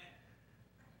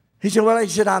 He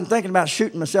said, I'm thinking about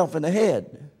shooting myself in the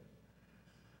head.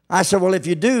 I said, well, if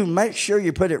you do, make sure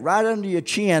you put it right under your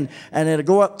chin, and it'll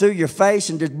go up through your face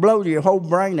and just blow your whole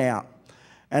brain out,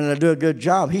 and it'll do a good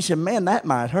job. He said, man, that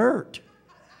might hurt.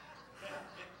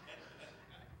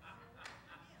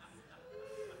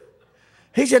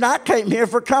 He said, I came here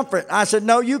for comfort. I said,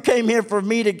 no, you came here for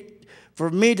me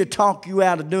to talk you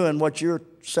out of doing what you're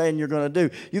saying you're going to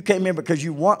do. You came here because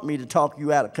you want me to talk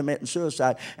you out of committing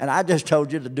suicide, and I just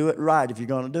told you to do it right if you're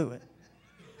going to do it.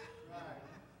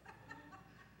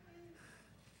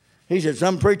 He said,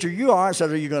 some preacher you are. I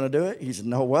said, are you going to do it? He said,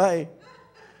 no way.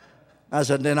 I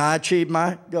said, then I achieved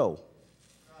my goal.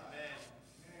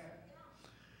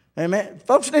 Amen. If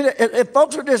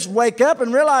folks would just wake up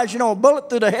and realize, a bullet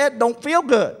through the head don't feel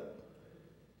good.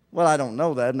 Well, I don't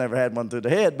know that. I've never had one through the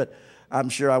head, but I'm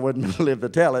sure I wouldn't live to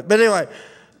tell it. But anyway.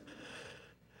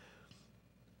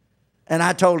 And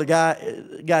I told the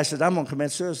guy said, I'm going to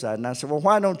commit suicide. And I said, well,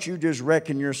 why don't you just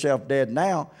reckon yourself dead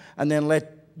now and then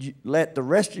let the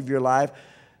rest of your life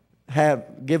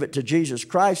give it to Jesus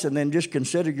Christ, and then just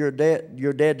consider you're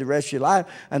dead the rest of your life,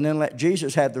 and then let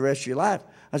Jesus have the rest of your life.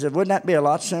 I said, wouldn't that be a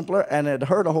lot simpler, and it'd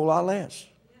hurt a whole lot less?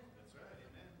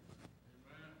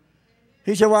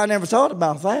 He said, well, I never thought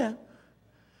about that.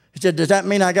 He said, does that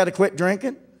mean I got to quit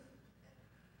drinking?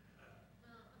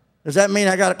 Does that mean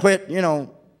I got to quit,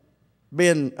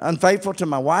 being unfaithful to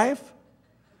my wife?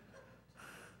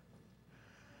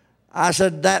 I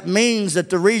said, that means that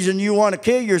the reason you want to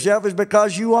kill yourself is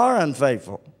because you are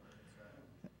unfaithful.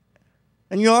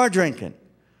 And you are drinking.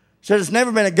 He said, it's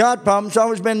never been a God problem, it's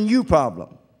always been a you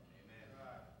problem.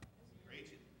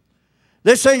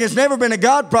 This thing has never been a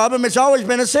God problem, it's always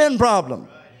been a sin problem.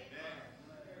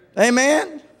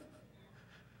 Amen?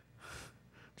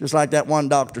 Just like that one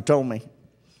doctor told me.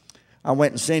 I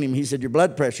went and seen him. He said, your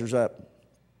blood pressure's up.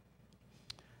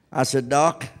 I said,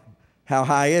 Doc, how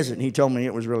high is it? And he told me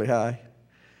it was really high.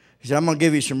 He said, I'm going to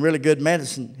give you some really good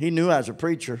medicine. He knew I was a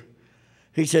preacher.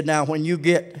 He said, now when you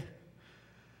get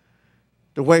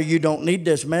to where you don't need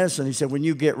this medicine, he said, when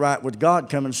you get right with God,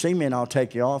 come and see me and I'll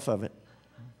take you off of it.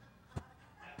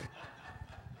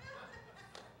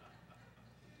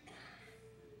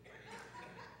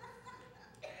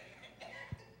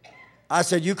 I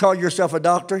said, you call yourself a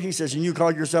doctor? He says, and you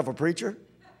call yourself a preacher?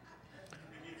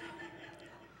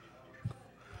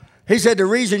 He said, the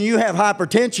reason you have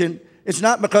hypertension, it's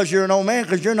not because you're an old man,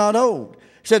 because you're not old.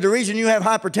 He said, the reason you have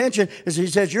hypertension is, he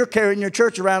says, you're carrying your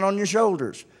church around on your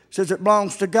shoulders. He says, it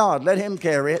belongs to God. Let him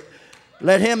carry it.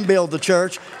 Let him build the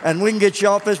church, and we can get you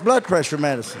off this blood pressure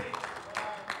medicine.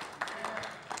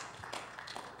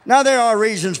 Now, there are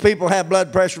reasons people have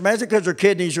blood pressure medicine because their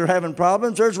kidneys are having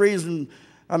problems. There's reason,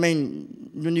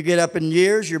 when you get up in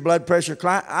years, your blood pressure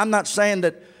climbs. I'm not saying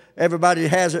that everybody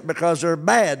has it because they're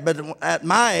bad, but at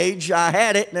my age, I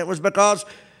had it, and it was because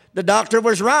the doctor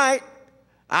was right.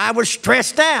 I was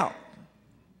stressed out.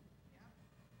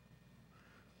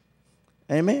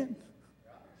 Amen?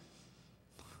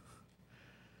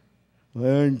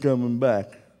 Well, I ain't coming back.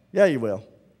 Yeah, you will.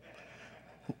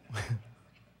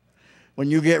 When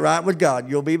you get right with God,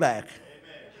 you'll be back.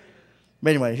 But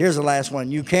anyway, here's the last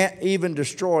one. You can't even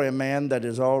destroy a man that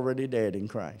is already dead in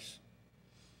Christ.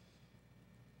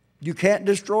 You can't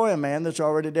destroy a man that's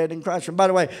already dead in Christ. And by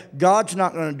the way, God's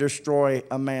not going to destroy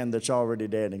a man that's already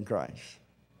dead in Christ.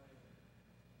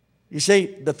 You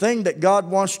see, the thing that God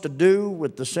wants to do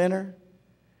with the sinner,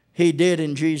 He did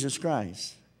in Jesus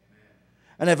Christ.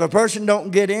 And if a person don't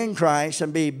get in Christ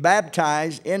and be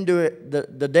baptized into it,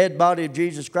 the dead body of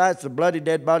Jesus Christ, the bloody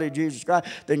dead body of Jesus Christ,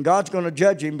 then God's going to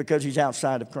judge him because he's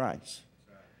outside of Christ.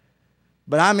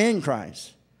 But I'm in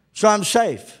Christ, so I'm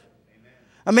safe.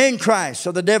 I'm in Christ,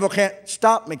 so the devil can't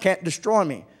stop me, can't destroy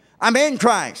me. I'm in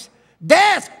Christ.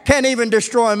 Death can't even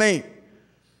destroy me.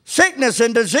 Sickness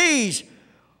and disease,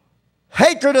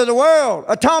 hatred of the world,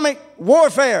 atomic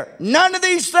warfare. None of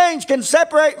these things can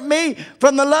separate me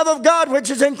from the love of God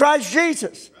which is in Christ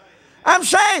Jesus. I'm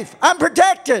safe. I'm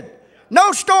protected.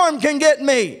 No storm can get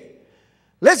me.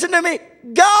 Listen to me.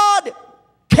 God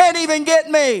can't even get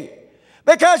me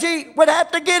because He would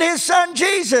have to get His Son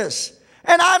Jesus.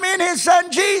 And I'm in His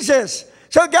Son Jesus.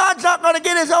 So God's not going to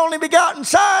get His only begotten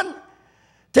Son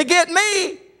to get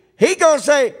me. He's going to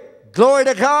say, glory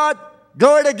to God,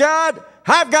 glory to God.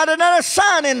 I've got another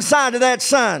son inside of that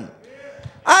son.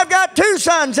 I've got two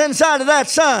sons inside of that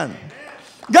son.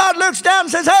 God looks down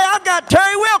and says, hey, I've got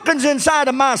Terry Wilkins inside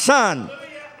of my son.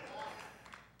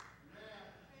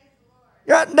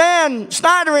 Got Dan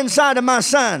Snyder inside of my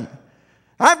son.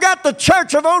 I've got the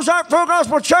church of Ozark Full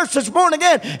Gospel Church that's born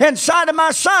again inside of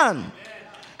my son.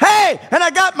 Hey, and I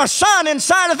got my son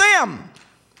inside of them.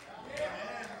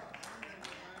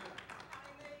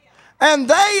 And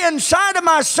they inside of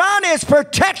my son is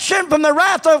protection from the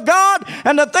wrath of God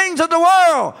and the things of the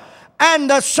world. And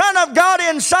the Son of God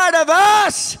inside of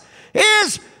us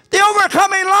is the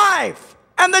overcoming life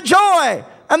and the joy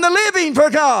and the living for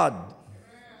God.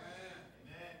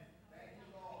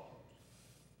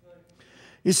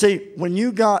 You see, when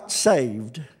you got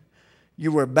saved,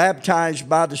 you were baptized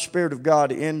by the Spirit of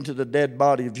God into the dead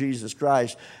body of Jesus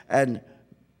Christ and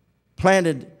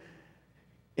planted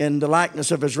in the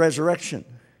likeness of His resurrection.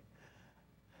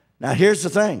 Now here's the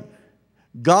thing.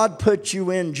 God put you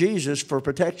in Jesus for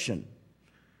protection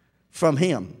from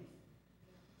Him.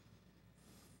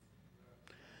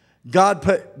 God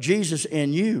put Jesus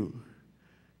in you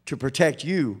to protect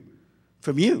you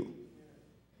from you.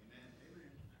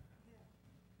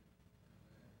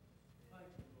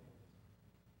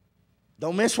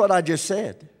 Don't miss what I just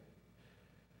said.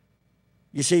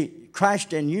 You see,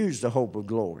 Christ in you is the hope of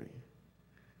glory.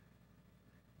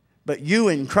 But you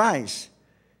in Christ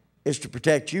is to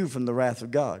protect you from the wrath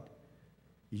of God.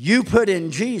 You put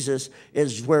in Jesus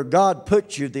is where God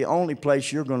puts you, the only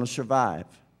place you're going to survive.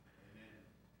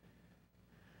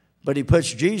 But He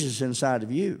puts Jesus inside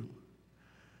of you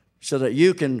so that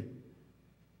you can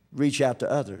reach out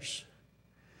to others.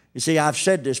 You see, I've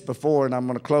said this before, and I'm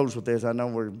going to close with this. I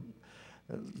know it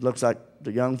looks like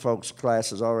the young folks'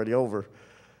 class is already over,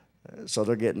 so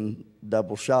they're getting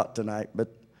double shot tonight. But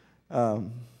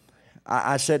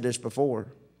I said this before.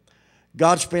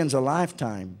 God spends a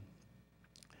lifetime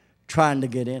trying to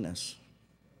get in us.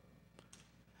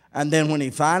 And then when He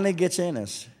finally gets in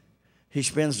us, He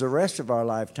spends the rest of our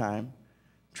lifetime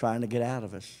trying to get out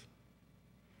of us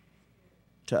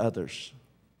to others.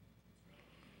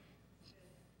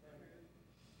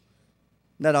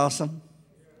 Isn't that awesome?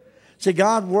 See,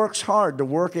 God works hard to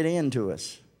work it into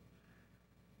us.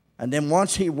 And then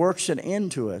once He works it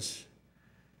into us,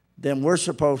 then we're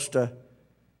supposed to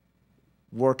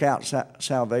work out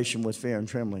salvation with fear and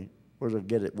trembling. We're to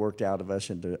get it worked out of us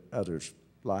into others'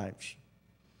 lives.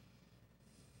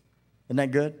 Isn't that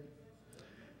good?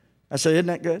 I said, isn't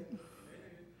that good?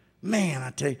 Man, I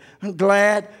tell you, I'm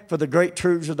glad for the great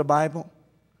truths of the Bible.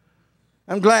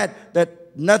 I'm glad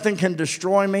that nothing can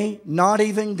destroy me, not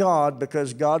even God,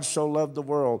 because God so loved the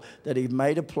world that He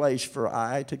made a place for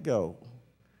I to go,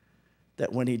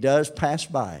 that when He does pass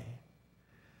by,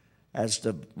 as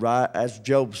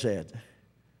Job said,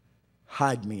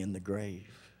 hide me in the grave.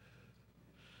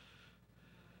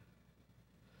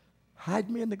 Hide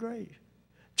me in the grave.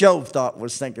 Job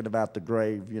was thinking about the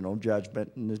grave,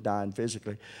 judgment and his dying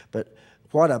physically. But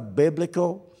what a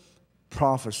biblical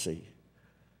prophecy.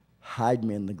 Hide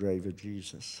me in the grave of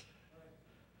Jesus.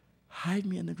 Hide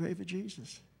me in the grave of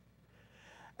Jesus.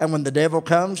 And when the devil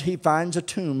comes, he finds a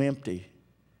tomb empty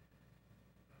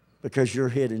because you're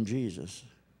hid in Jesus.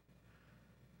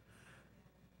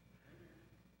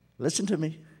 Listen to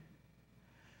me.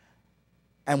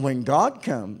 And when God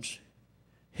comes,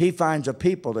 He finds a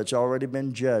people that's already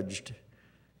been judged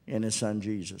in His Son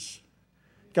Jesus.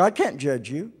 God can't judge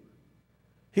you.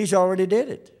 He's already did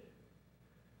it.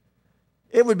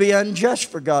 It would be unjust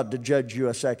for God to judge you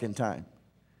a second time.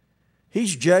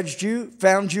 He's judged you,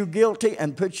 found you guilty,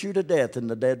 and put you to death in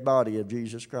the dead body of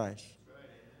Jesus Christ.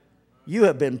 You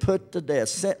have been put to death,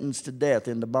 sentenced to death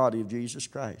in the body of Jesus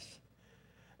Christ.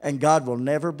 And God will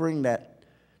never bring that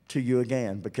to you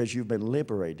again because you've been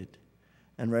liberated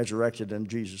and resurrected in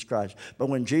Jesus Christ. But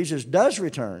when Jesus does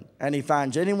return and He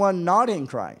finds anyone not in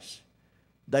Christ,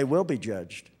 they will be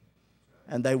judged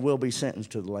and they will be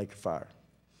sentenced to the lake of fire.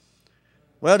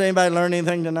 Well, did anybody learn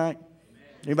anything tonight?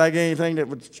 Anybody get anything that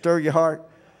would stir your heart?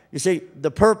 You see, the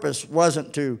purpose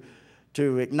wasn't to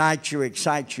ignite you,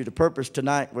 excite you. The purpose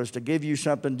tonight was to give you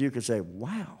something you could say,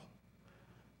 wow,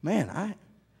 man,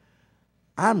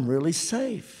 I'm really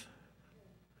safe.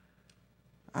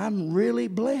 I'm really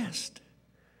blessed.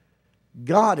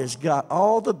 God has got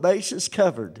all the bases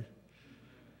covered.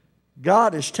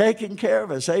 God is taking care of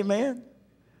us. Amen?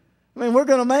 I mean, we're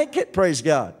going to make it, praise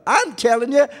God. I'm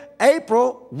telling you,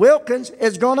 April Wilkins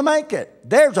is going to make it.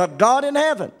 There's a God in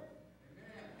heaven.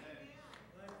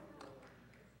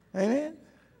 Amen?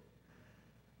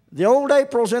 The old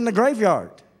April's in the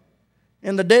graveyard,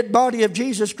 in the dead body of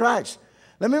Jesus Christ.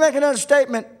 Let me make another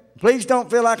statement. Please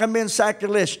don't feel like I'm being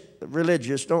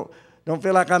sacrilegious. Don't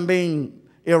feel like I'm being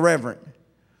irreverent.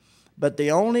 But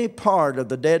the only part of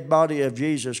the dead body of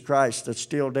Jesus Christ that's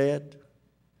still dead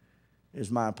is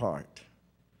my part,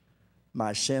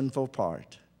 my sinful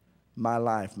part, my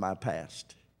life, my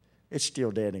past. It's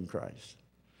still dead in Christ.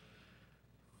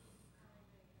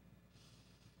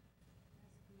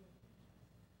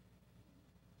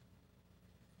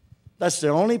 That's the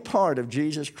only part of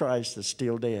Jesus Christ that's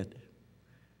still dead.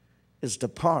 It's the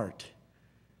part,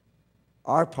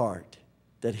 our part,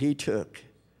 that He took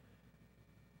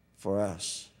for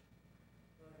us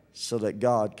so that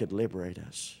God could liberate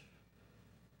us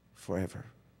forever.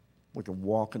 We can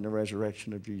walk in the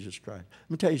resurrection of Jesus Christ.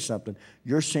 Let me tell you something.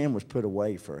 Your sin was put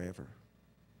away forever.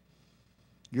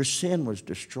 Your sin was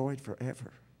destroyed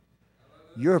forever.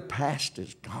 Your past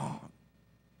is gone.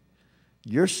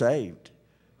 You're saved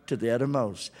to the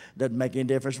uttermost. Doesn't make any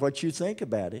difference what you think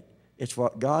about it. It's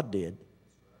what God did.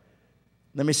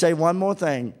 Let me say one more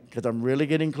thing, because I'm really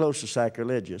getting close to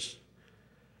sacrilegious.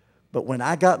 But when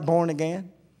I got born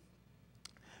again,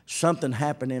 something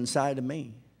happened inside of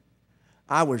me.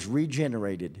 I was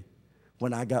regenerated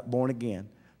when I got born again.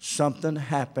 Something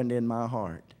happened in my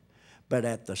heart. But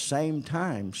at the same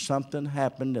time, something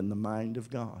happened in the mind of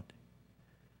God.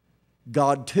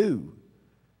 God, too,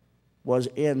 was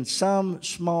in some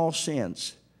small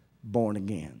sense born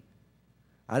again.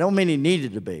 I don't mean He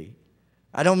needed to be.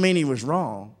 I don't mean He was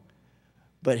wrong.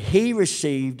 But He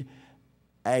received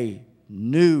a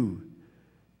new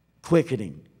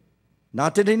quickening.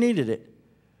 Not that He needed it,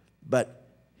 but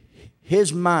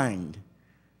His mind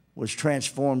was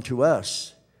transformed to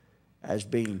us as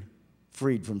being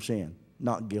freed from sin,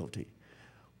 not guilty.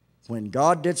 When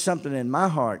God did something in my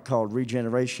heart called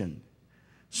regeneration,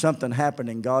 something happened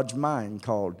in God's mind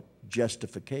called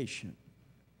justification.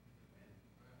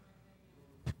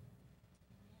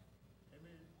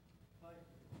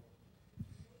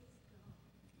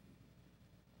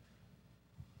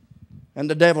 And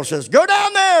the devil says, go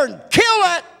down there and kill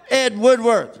that Ed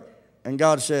Woodworth. And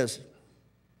God says,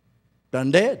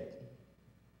 done dead.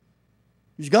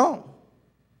 He's gone.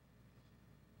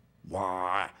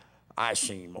 Why, I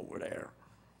seen him over there.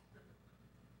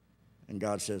 And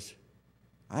God says,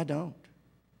 I don't.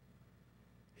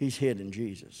 He's hid in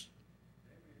Jesus.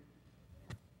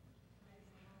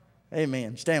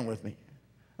 Amen. Stand with me.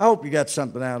 I hope you got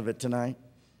something out of it tonight.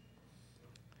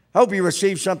 I hope you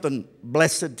received something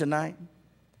blessed tonight.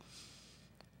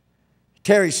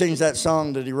 Terry sings that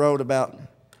song that he wrote about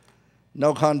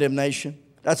no condemnation.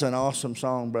 That's an awesome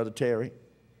song, Brother Terry.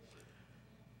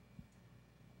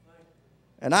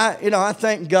 And I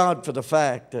thank God for the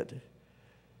fact that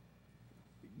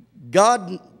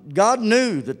God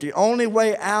knew that the only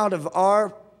way out of our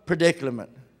predicament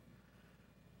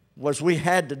was we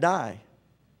had to die.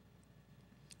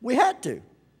 We had to.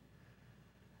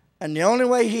 And the only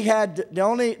way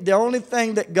the only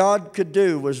thing that God could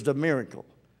do was the miracle.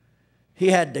 He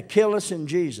had to kill us in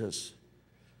Jesus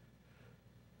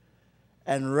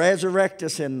and resurrect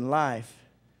us in life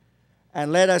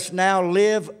and let us now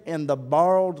live in the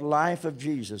borrowed life of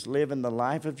Jesus, live in the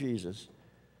life of Jesus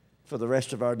for the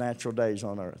rest of our natural days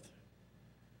on earth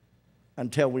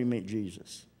until we meet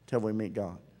Jesus, until we meet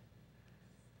God.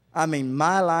 I mean,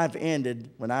 my life ended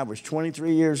when I was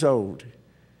 23 years old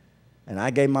and I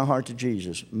gave my heart to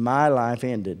Jesus. My life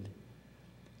ended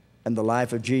and the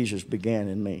life of Jesus began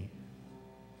in me.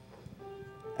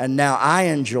 And now I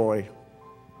enjoy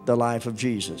the life of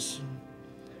Jesus.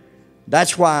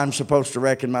 That's why I'm supposed to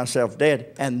reckon myself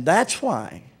dead. And that's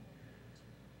why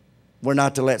we're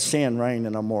not to let sin reign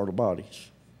in our mortal bodies.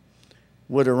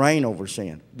 We're to reign over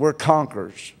sin. We're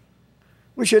conquerors.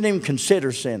 We shouldn't even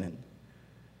consider sinning.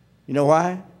 You know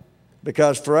why?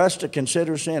 Because for us to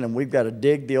consider sinning, we've got to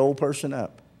dig the old person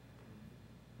up.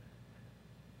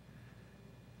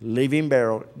 Leave him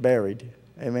buried.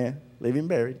 Amen. Leave him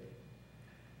buried.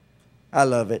 I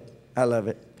love it. I love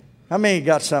it. How many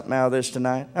got something out of this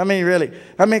tonight? How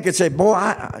many could say, boy,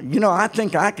 I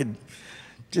think I could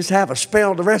just have a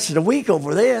spell the rest of the week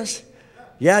over this.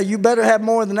 Yeah, you better have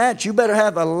more than that. You better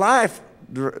have a life,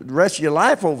 the rest of your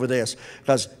life over this.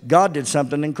 Because God did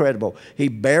something incredible. He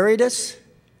buried us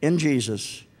in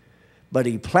Jesus, but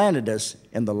He planted us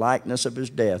in the likeness of His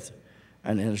death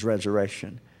and in His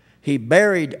resurrection. He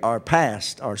buried our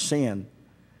past, our sin.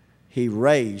 He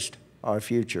raised our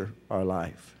future, our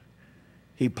life.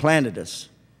 He planted us.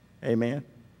 Amen.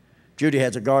 Judy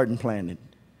has a garden planted.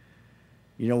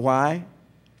 You know why?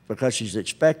 Because she's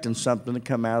expecting something to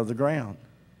come out of the ground.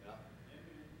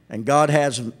 And God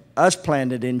has us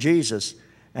planted in Jesus,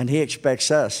 and He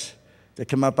expects us to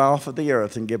come up off of the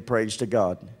earth and give praise to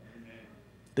God,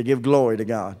 to give glory to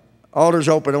God. Altar's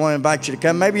open. I want to invite you to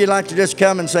come. Maybe you'd like to just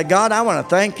come and say, God, I want to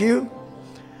thank you.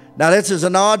 Now, this is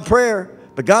an odd prayer,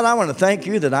 but God, I want to thank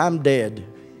you that I'm dead.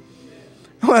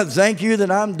 I want to thank you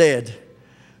that I'm dead,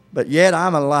 but yet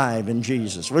I'm alive in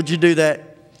Jesus. Would you do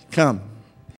that? Come.